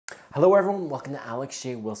Hello everyone, welcome to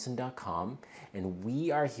alexjwilson.com, and we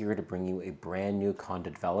are here to bring you a brand new condo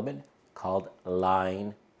development called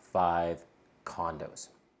Line5 Condos.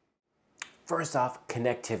 First off,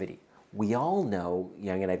 connectivity. We all know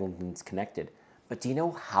Yonge and Eglinton's connected, but do you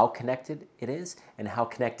know how connected it is and how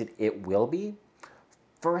connected it will be?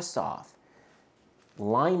 First off,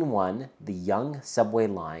 Line 1, the Yonge subway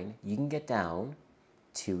line, you can get down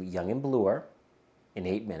to Yonge and Bloor in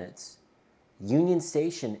 8 minutes, Union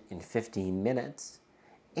Station in 15 minutes,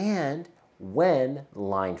 and when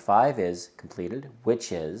Line 5 is completed,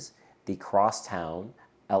 which is the Crosstown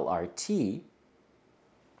LRT,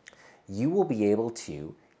 you will be able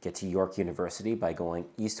to get to York University by going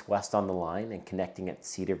east-west on the line and connecting at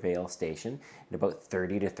Cedar Vale Station in about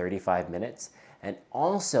 30 to 35 minutes. And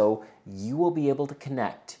also, you will be able to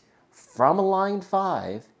connect from Line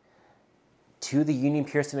 5 to the Union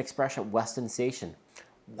Pearson Express at Weston Station.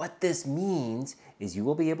 What this means is you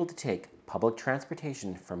will be able to take public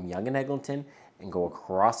transportation from Yonge and Eglinton and go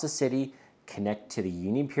across the city, connect to the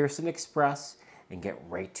Union Pearson Express, and get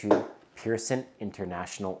right to Pearson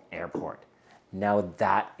International Airport. Now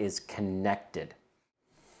that is connected.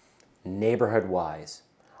 Neighborhood-wise,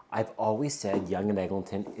 I've always said Yonge and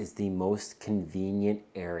Eglinton is the most convenient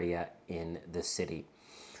area in the city.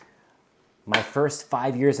 My first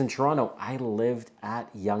 5 years in Toronto, I lived at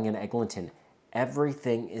Yonge and Eglinton.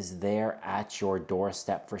 Everything is there at your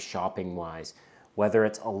doorstep for shopping wise, whether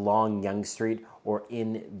it's along Yonge Street or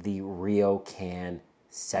in the RioCan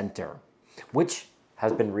Center, which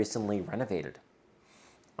has been recently renovated.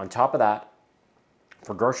 On top of that,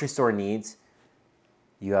 for grocery store needs,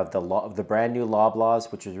 you have the brand new Loblaws,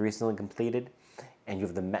 which was recently completed, and you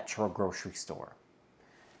have the Metro grocery store.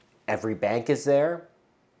 Every bank is there.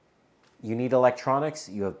 You need electronics,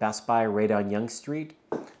 you have Best Buy right on Yonge Street.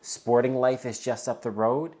 Sporting Life is just up the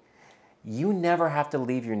road. You never have to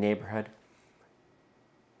leave your neighborhood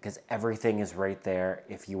because everything is right there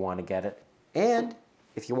if you want to get it. And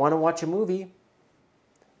if you want to watch a movie,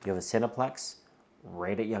 you have a Cineplex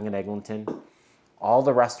right at Yonge and Eglinton. All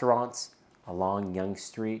the restaurants along Yonge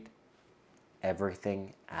Street,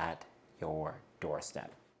 everything at your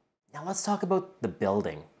doorstep. Now let's talk about the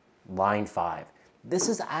building, Line 5. This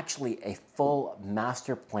is actually a full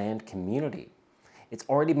master planned community. It's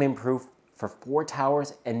already been approved for 4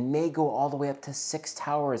 towers and may go all the way up to 6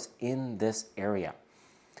 towers in this area.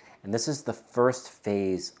 And this is the first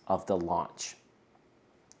phase of the launch.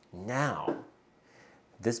 Now,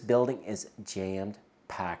 this building is jammed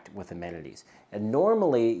packed with amenities. And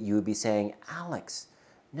normally you would be saying, Alex,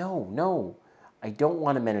 no, I don't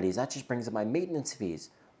want amenities. That just brings up my maintenance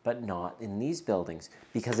fees. But not in these buildings,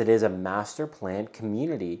 because it is a master planned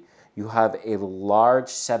community. You have a large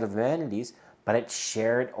set of amenities, but it's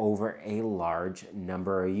shared over a large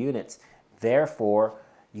number of units. Therefore,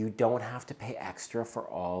 you don't have to pay extra for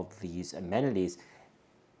all these amenities,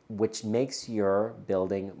 which makes your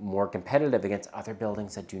building more competitive against other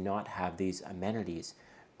buildings that do not have these amenities.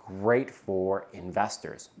 Great for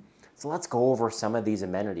investors. So let's go over some of these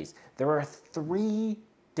amenities. There are 3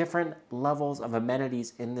 different levels of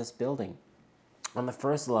amenities in this building. On the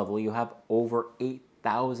first level, you have over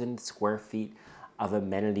 8,000 square feet of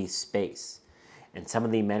amenity space. And some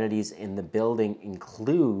of the amenities in the building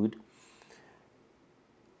include,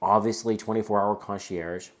 obviously, 24-hour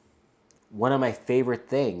concierge. One of my favorite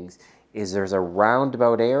things is there's a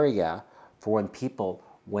roundabout area for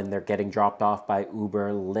when they're getting dropped off by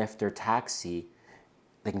Uber, Lyft, or taxi,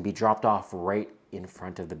 they can be dropped off right in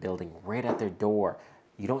front of the building, right at their door.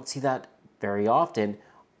 You don't see that very often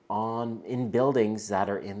in buildings that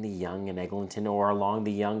are in the Yonge and Eglinton or along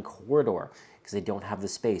the Yonge corridor because they don't have the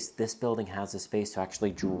space. This building has the space to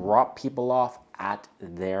actually drop people off at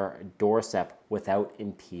their doorstep without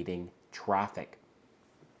impeding traffic.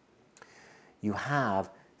 You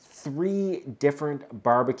have 3 different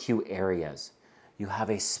barbecue areas. You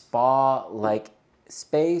have a spa-like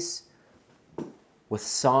space with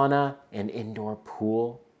sauna and indoor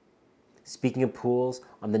pool. Speaking of pools,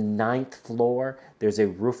 on the 9th floor, there's a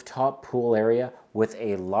rooftop pool area with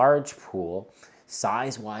a large pool,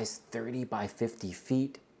 size-wise 30 by 50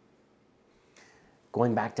 feet.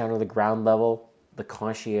 Going back down to the ground level, the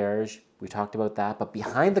concierge, we talked about that, but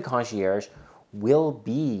behind the concierge will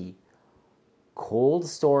be cold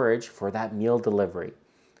storage for that meal delivery.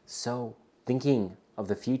 So thinking of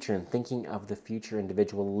the future and thinking of the future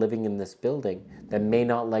individual living in this building that may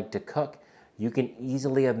not like to cook, you can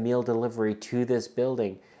easily have meal delivery to this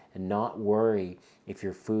building and not worry if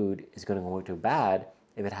your food is going to go into bad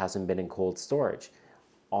if it hasn't been in cold storage.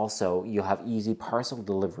 Also, you'll have easy parcel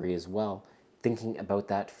delivery as well, thinking about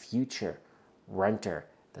that future renter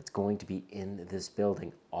that's going to be in this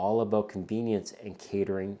building, all about convenience and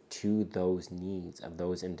catering to those needs of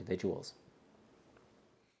those individuals.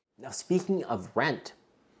 Now, speaking of rent,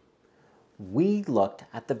 we looked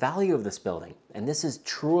at the value of this building, and this is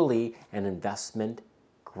truly an investment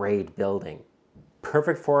grade building.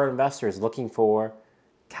 Perfect for investors looking for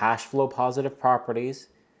cash flow positive properties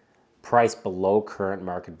priced below current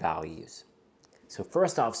market values. So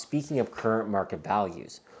first off, speaking of current market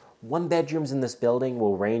values, one bedrooms in this building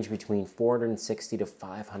will range between $460,000 to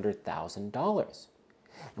 $500,000.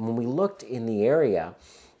 And when we looked in the area,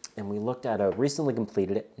 and we looked at a recently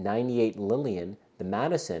completed 98 Lillian, the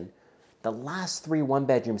Madison, the last 3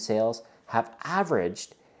 one-bedroom sales have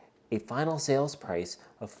averaged a final sales price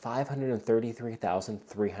of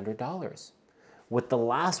 $533,300, with the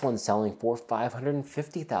last one selling for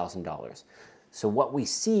 $550,000. So what we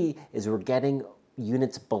see is we're getting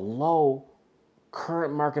units below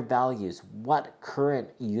current market values, what current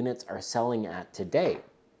units are selling at today.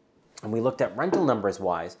 And we looked at rental numbers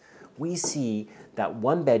wise, we see that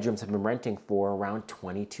one bedrooms have been renting for around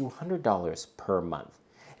 $2,200 per month.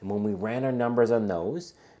 And when we ran our numbers on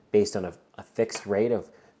those, based on a fixed rate of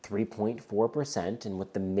 3.4%, and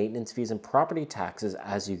with the maintenance fees and property taxes,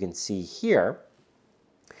 as you can see here,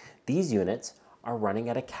 these units are running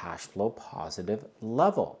at a cash flow positive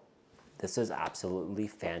level. This is absolutely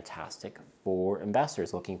fantastic for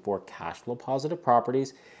investors looking for cash flow positive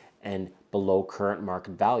properties and below current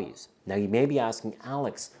market values. Now you may be asking,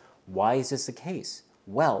 Alex, why is this the case?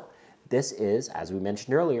 Well, this is, as we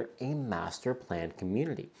mentioned earlier, a master plan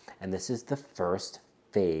community, and this is the first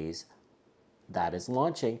phase that is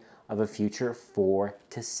launching of a future 4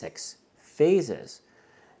 to 6 phases.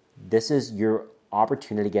 This is your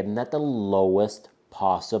opportunity to get in at the lowest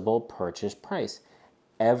possible purchase price.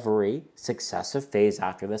 Every successive phase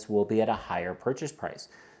after this will be at a higher purchase price.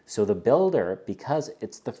 So the builder, because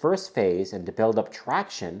it's the first phase and to build up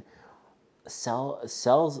traction,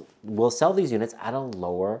 will sell these units at a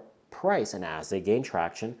lower price. And as they gain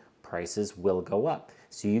traction, prices will go up.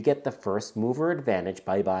 So you get the first mover advantage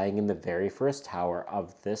by buying in the very first tower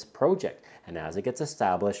of this project. And as it gets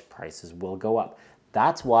established, prices will go up.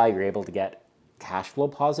 That's why you're able to get cash flow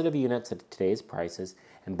positive units at today's prices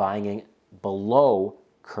and buying in below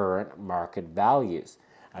current market values.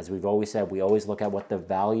 As we've always said, we always look at what the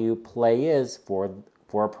value play is for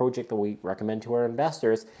a project that we recommend to our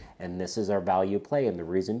investors, and this is our value play, and the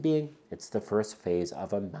reason being, it's the first phase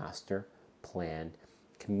of a master planned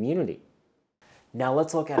community. Now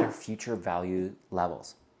let's look at our future value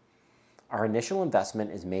levels. Our initial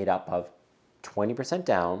investment is made up of 20%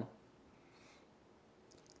 down,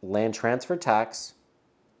 land transfer tax,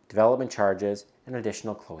 development charges, and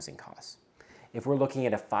additional closing costs. If we're looking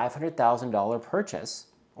at a $500,000 purchase,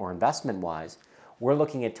 or investment-wise, we're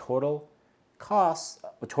looking at total costs,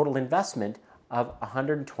 a total investment of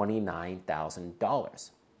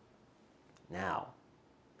 $129,000. Now,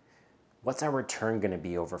 what's our return going to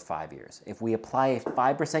be over 5 years? If we apply a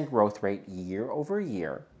 5% growth rate year over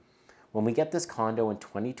year, when we get this condo in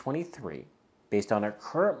 2023, based on our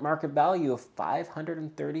current market value of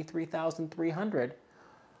 $533,300,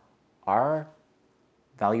 our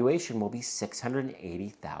valuation will be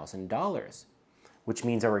 $680,000, which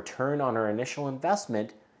means our return on our initial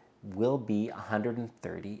investment will be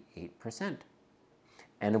 138%.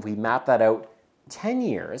 And if we map that out 10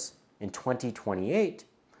 years, in 2028,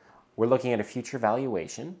 we're looking at a future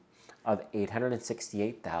valuation of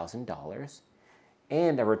 $868,000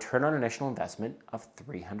 and a return on initial investment of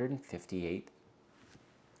 358.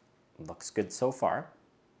 Looks good so far.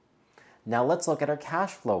 Now let's look at our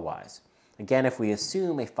cash flow wise. Again, if we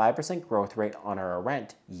assume a 5% growth rate on our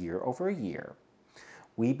rent year over year,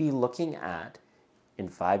 we'd be looking at, in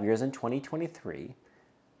 5 years in 2023,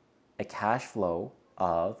 a cash flow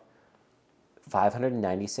of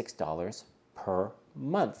 $596 per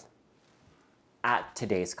month at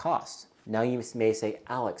today's cost. Now you may say,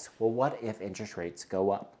 Alex, well, what if interest rates go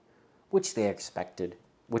up? Which they are expected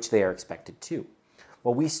to.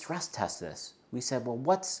 Well, we stress test this. We said, well,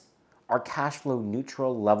 what's our cash flow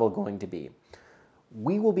neutral level going to be?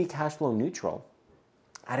 We will be cash flow neutral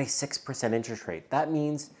at a 6% interest rate. That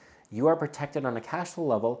means you are protected on a cash flow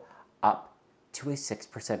level up to a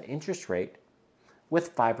 6% interest rate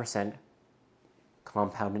with 5%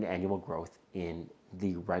 compounded annual growth in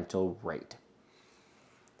the rental rate.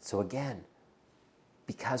 So again,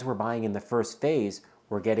 because we're buying in the first phase,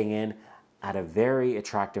 we're getting in at a very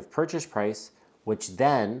attractive purchase price, which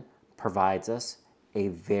then provides us a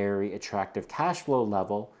very attractive cash flow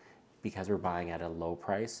level because we're buying at a low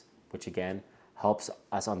price, which again helps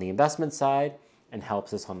us on the investment side and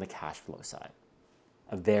helps us on the cash flow side.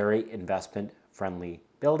 A very investment-friendly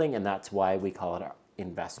building, and that's why we call it our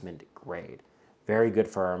investment grade. Very good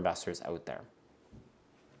for our investors out there.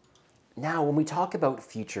 Now, when we talk about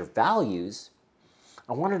future values,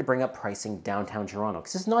 I wanted to bring up pricing downtown Toronto,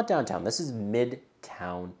 because it's not downtown, this is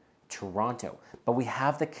midtown Toronto. But we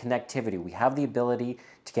have the connectivity, we have the ability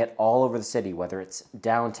to get all over the city, whether it's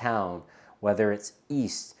downtown, whether it's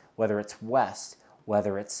east, whether it's west,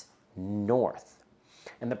 whether it's north.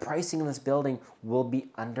 And the pricing in this building will be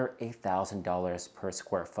under $1,000 per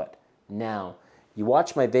square foot. Now, you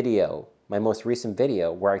watch my video, my most recent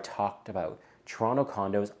video, where I talked about Toronto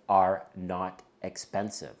condos are not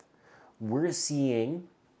expensive. We're seeing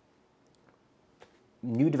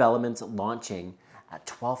new developments launching at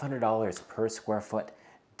 $1,200 per square foot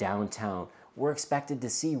downtown. We're expected to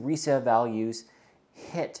see resale values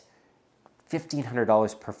hit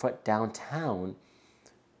 $1,500 per foot downtown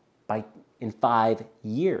in 5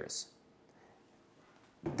 years.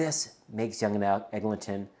 This makes Yonge and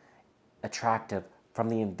Eglinton attractive from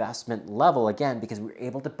the investment level, again, because we're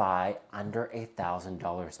able to buy under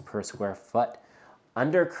 $1,000 per square foot,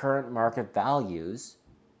 under current market values,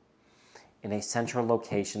 in a central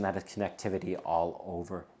location that has connectivity all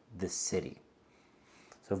over the city.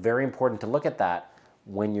 So very important to look at that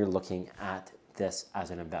when you're looking at this as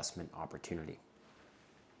an investment opportunity.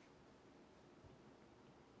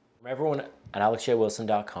 From everyone at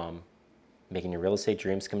alexjwilson.com, making your real estate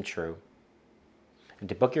dreams come true. And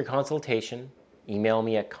to book your consultation, email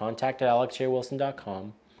me at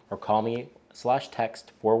contact@alexjwilson.com or call me /text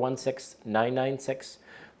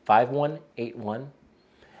 416-996-5181,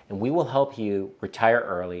 and we will help you retire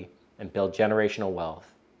early and build generational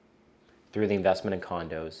wealth through the investment in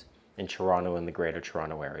condos in Toronto and the Greater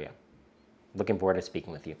Toronto Area. Looking forward to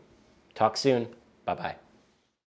speaking with you. Talk soon. Bye-bye.